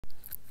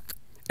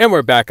And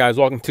we're back, guys.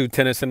 Welcome to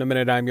Tennis in a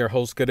Minute. I'm your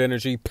host, Good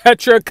Energy.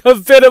 Petra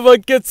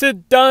Kvitova gets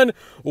it done.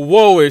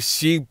 Whoa, is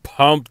she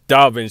pumped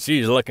up, and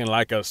she's looking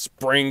like a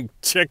spring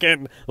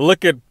chicken.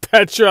 Look at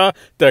Petra.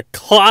 The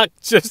clock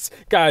just...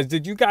 Guys,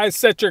 did you guys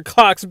set your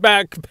clocks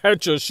back?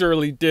 Petra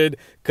surely did,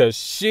 because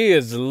she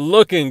is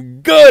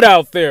looking good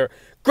out there.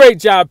 Great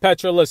job,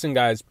 Petra. Listen,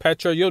 guys,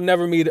 Petra, you'll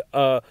never meet...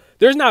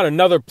 There's not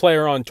another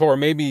player on tour.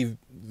 Maybe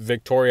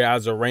Victoria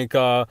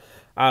Azarenka.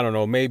 I don't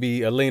know.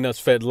 Maybe Elena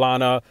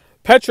Svetlana.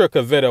 Petra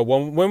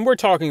Kvitova, when we're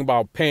talking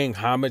about paying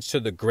homage to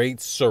the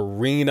great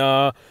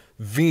Serena,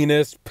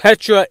 Venus,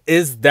 Petra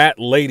is that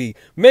lady.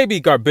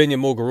 Maybe Garbiñe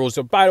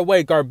Muguruza. By the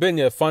way,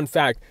 Garbiñe, fun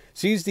fact,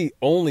 she's the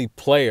only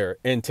player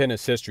in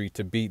tennis history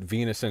to beat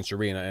Venus and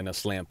Serena in a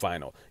slam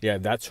final. Yeah,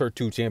 that's her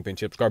 2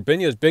 championships.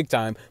 Garbiñe is big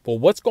time, but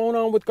what's going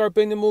on with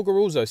Garbiñe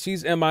Muguruza?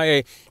 She's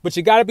MIA, but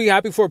you got to be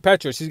happy for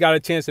Petra. She's got a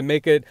chance to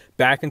make it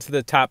back into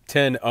the top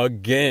 10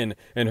 again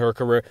in her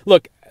career.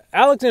 Look,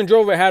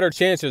 Alexandrova had her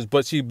chances,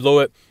 but she blew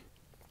it.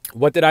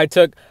 What did I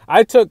took?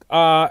 I took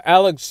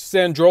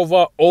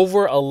Alexandrova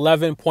over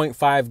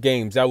 11.5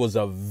 games. That was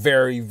a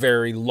very,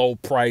 very low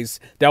price.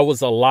 That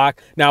was a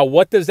lock. Now,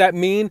 what does that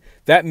mean?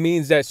 That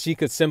means that she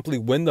could simply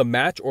win the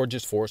match or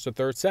just force a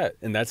third set.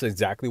 And that's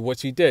exactly what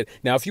she did.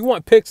 Now, if you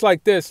want picks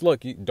like this,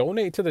 look, you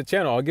donate to the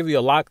channel. I'll give you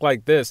a lock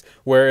like this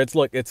where it's,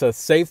 look, it's a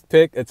safe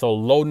pick. It's a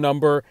low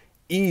number.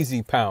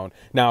 Easy pound.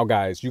 Now,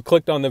 guys, you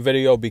clicked on the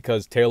video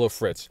because Taylor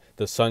Fritz,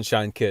 the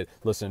Sunshine Kid.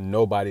 Listen,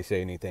 nobody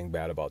say anything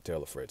bad about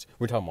Taylor Fritz.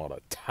 We're talking about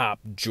a top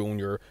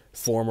junior,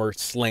 former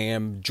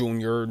slam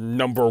junior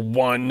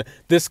 #1.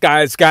 This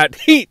guy's got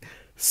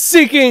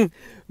heat-seeking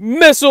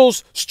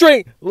missiles,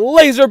 straight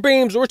laser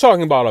beams. We're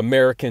talking about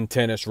American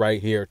tennis right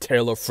here.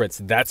 Taylor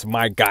Fritz, that's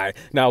my guy.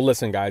 Now,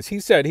 listen, guys, he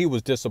said he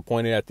was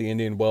disappointed at the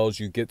Indian Wells.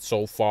 You get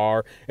so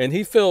far, and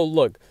he feel,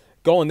 look,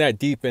 going that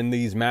deep in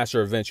these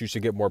master events, you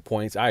should get more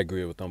points. I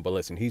agree with him, but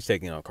listen, he's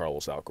taking on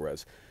Carlos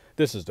Alcaraz.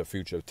 This is the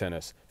future of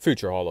tennis.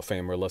 Future Hall of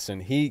Famer.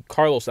 Listen,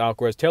 Carlos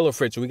Alcaraz, Taylor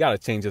Fritz, we got to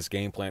change this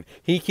game plan.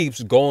 He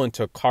keeps going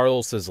to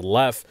Carlos's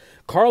left.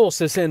 Carlos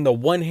is in the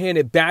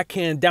one-handed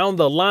backhand down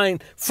the line.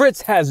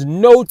 Fritz has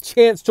no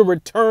chance to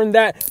return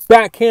that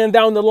backhand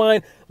down the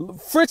line.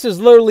 Fritz is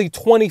literally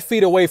 20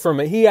 feet away from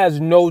it. He has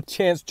no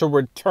chance to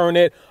return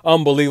it.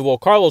 Unbelievable.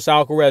 Carlos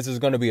Alcaraz is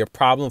going to be a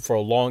problem for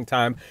a long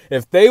time.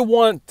 If they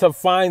want to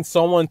find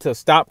someone to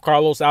stop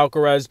Carlos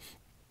Alcaraz,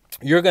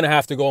 you're going to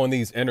have to go in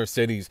these inner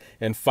cities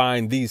and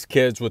find these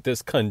kids with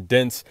this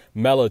condensed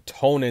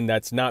melatonin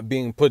that's not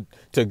being put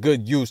to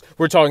good use.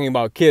 We're talking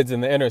about kids in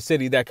the inner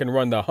city that can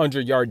run the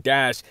 100-yard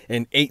dash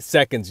in 8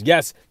 seconds.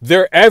 Yes,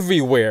 they're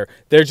everywhere.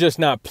 They're just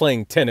not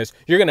playing tennis.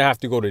 You're going to have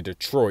to go to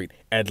Detroit,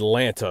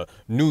 Atlanta,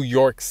 New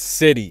York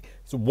City.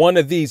 It's one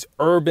of these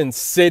urban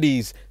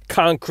cities,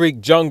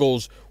 concrete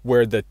jungles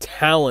where the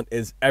talent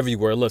is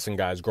everywhere. Listen,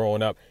 guys,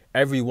 growing up,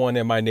 everyone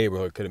in my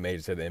neighborhood could have made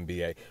it to the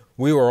NBA.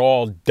 We were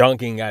all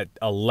dunking at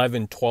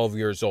 11, 12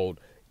 years old.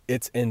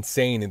 It's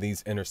insane in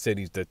these inner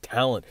cities. The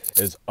talent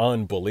is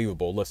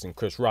unbelievable. Listen,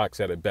 Chris Rock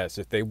said it best.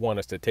 If they want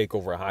us to take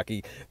over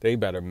hockey, they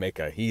better make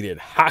a heated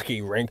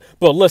hockey rink.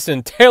 But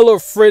listen, Taylor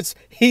Fritz,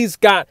 he's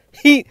got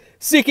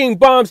heat-seeking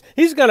bombs.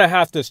 He's going to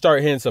have to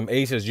start hitting some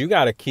aces. You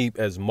got to keep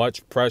as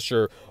much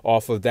pressure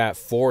off of that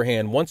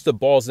forehand. Once the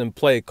ball's in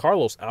play,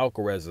 Carlos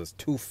Alcaraz is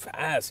too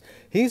fast.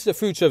 He's the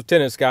future of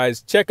tennis,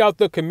 guys. Check out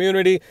the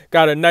community.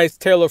 Got a nice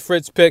Taylor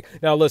Fritz pick.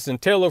 Now, listen,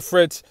 Taylor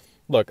Fritz...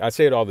 Look, I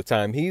say it all the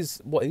time.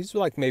 He's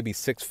like maybe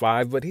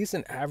 6'5", but he's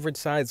an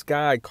average-sized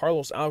guy.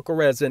 Carlos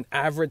Alcaraz, an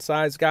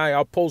average-sized guy.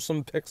 I'll post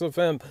some pics of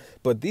him.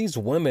 But these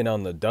women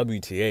on the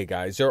WTA,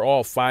 guys, they're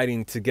all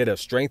fighting to get a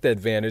strength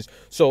advantage.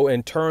 So,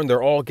 in turn,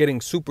 they're all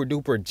getting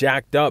super-duper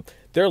jacked up.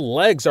 Their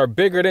legs are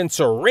bigger than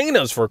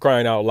Serena's, for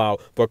crying out loud.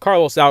 But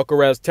Carlos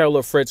Alcaraz,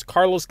 Taylor Fritz,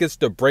 Carlos gets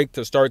the break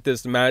to start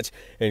this match.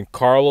 And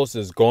Carlos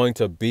is going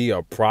to be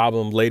a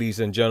problem,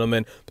 ladies and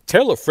gentlemen.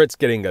 Taylor Fritz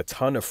getting a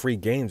ton of free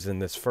games in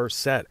this first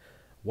set.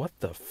 What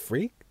the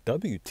freak?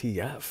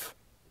 WTF.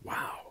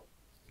 Wow.